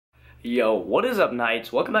Yo, what is up,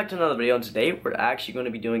 Knights? Welcome back to another video, and today we're actually going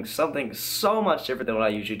to be doing something so much different than what I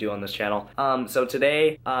usually do on this channel. So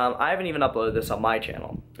today, I haven't even uploaded this on my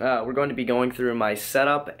channel. We're going to be going through my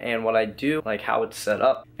setup and what I do, like how it's set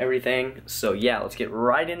up, everything. So yeah, let's get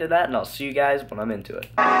right into that, and I'll see you guys when I'm into it.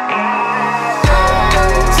 Take a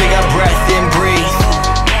breath and breathe.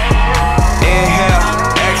 Inhale,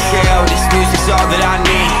 exhale, this music's all that I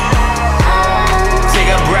need. Take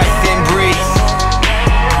a breath and breathe.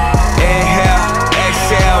 Inhale,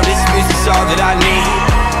 exhale, this music's all that I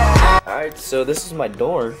need. Alright, so this is my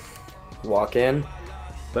door. Walk in,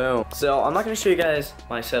 boom. So I'm not going to show you guys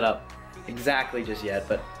my setup exactly just yet,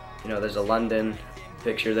 but you know, there's a London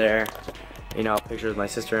picture there. You know, a picture of my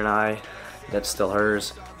sister and I. That's still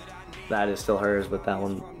hers. That is still hers, but that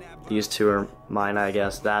one, these two are mine, I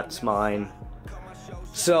guess. That's mine.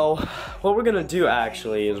 So what we're gonna do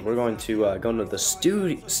actually is we're going to go into the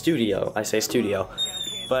studio. I say studio,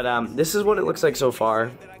 but this is what it looks like so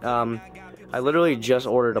far. I literally just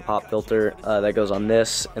ordered a pop filter that goes on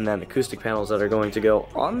this, and then acoustic panels that are going to go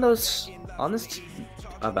on this I'm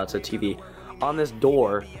about to TV, on this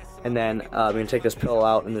door, and then I'm gonna take this pillow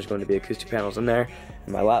out, and there's going to be acoustic panels in there,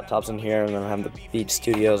 and my laptop's in here, and then I have the Beat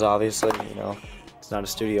Studios, obviously. You know, it's not a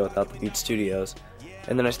studio without the Beat Studios.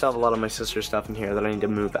 And then I still have a lot of my sister's stuff in here that I need to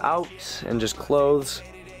move out, and just clothes,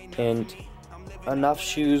 and enough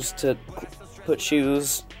shoes to put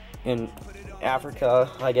shoes in Africa,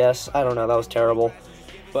 I guess. I don't know, that was terrible.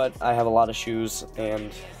 But I have a lot of shoes,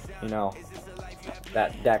 and, you know,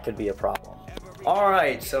 that could be a problem.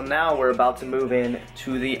 Alright, so now we're about to move in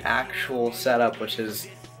to the actual setup, which is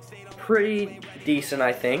pretty decent,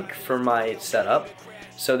 I think, for my setup.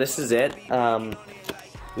 So this is it.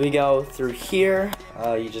 We go through here.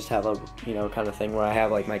 You just have a, you know, kind of thing where I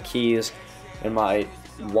have like my keys and my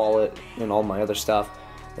wallet and all my other stuff.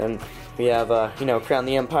 Then we have, you know, Crown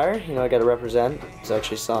the Empire. You know, I gotta represent. It's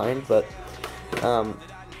actually signed, but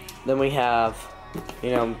then we have,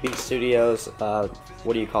 you know, Beat Studios.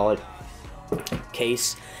 What do you call it?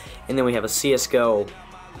 Case. And then we have a CS:GO.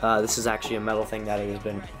 This is actually a metal thing that has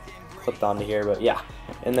been clipped onto here, but yeah.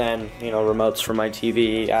 And then, you know, remotes for my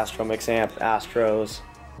TV, Astro Mix Amp, Astros,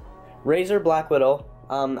 Razer Black Widow.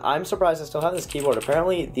 I'm surprised I still have this keyboard.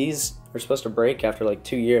 Apparently these are supposed to break after like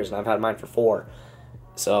 2 years, and I've had mine for 4.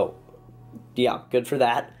 So yeah, good for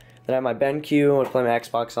that. Then I have my BenQ, I play my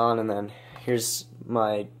Xbox on, and then here's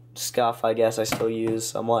my scuff, I guess I still use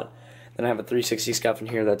somewhat. Then I have a 360 scuff in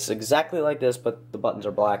here that's exactly like this, but the buttons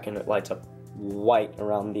are black and it lights up white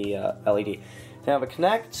around the LED. Then I have a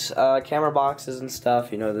Kinect, camera boxes and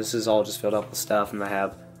stuff. You know, this is all just filled up with stuff, and I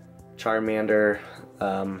have Charmander,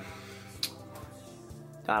 I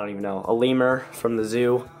don't even know, a lemur from the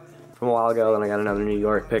zoo from a while ago. Then I got another New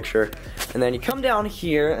York picture. And then you come down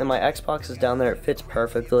here, and my Xbox is down there. It fits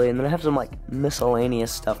perfectly. And then I have some like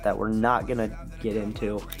miscellaneous stuff that we're not gonna get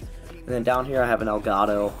into. And then down here I have an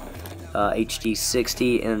Elgato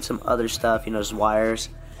HD60 and some other stuff, you know, just wires.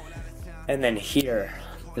 And then here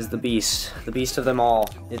is the beast of them all.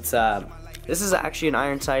 It's this is actually an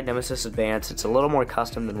Ironside Nemesis Advance. It's a little more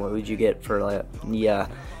custom than what would you get for like the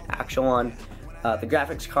actual one. The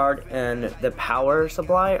graphics card and the power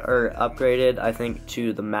supply are upgraded, I think,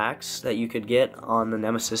 to the max that you could get on the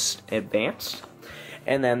Nemesis Advanced.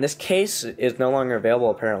 And then this case is no longer available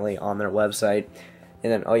apparently on their website.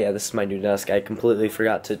 And then, oh yeah, this is my new desk. I completely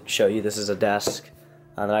forgot to show you. This is a desk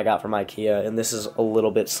that I got from IKEA, and this is a little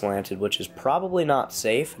bit slanted, which is probably not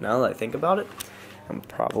safe now that I think about it. I'm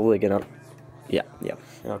probably gonna, yeah,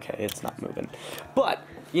 okay, it's not moving. But,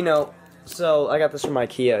 you know, so I got this from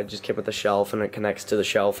IKEA. I just kept with the shelf, and it connects to the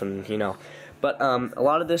shelf, and you know. But a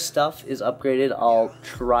lot of this stuff is upgraded. I'll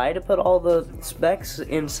try to put all the specs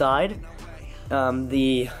inside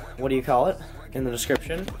the, what do you call it, in the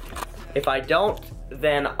description. If I don't,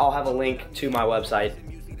 then I'll have a link to my website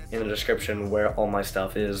in the description where all my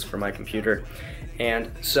stuff is for my computer.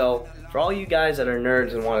 And so for all you guys that are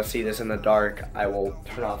nerds and want to see this in the dark, I will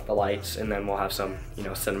turn off the lights, and then we'll have some, you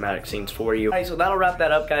know, cinematic scenes for you. Alright, so that'll wrap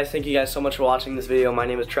that up, guys. Thank you guys so much for watching this video. My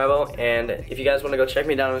name is Trevoh, and if you guys want to go check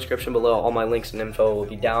me down in the description below, all my links and info will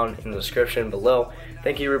be down in the description below.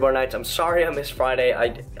 Thank you, Reborn Knights. I'm sorry I missed Friday.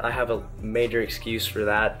 I have a major excuse for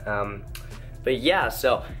that. But yeah,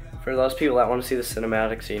 so for those people that want to see the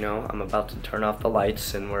cinematics, you know, I'm about to turn off the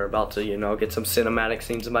lights, and we're about to, you know, get some cinematic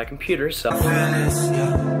scenes in my computer, so.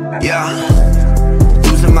 Yeah,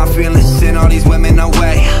 losing my feelings.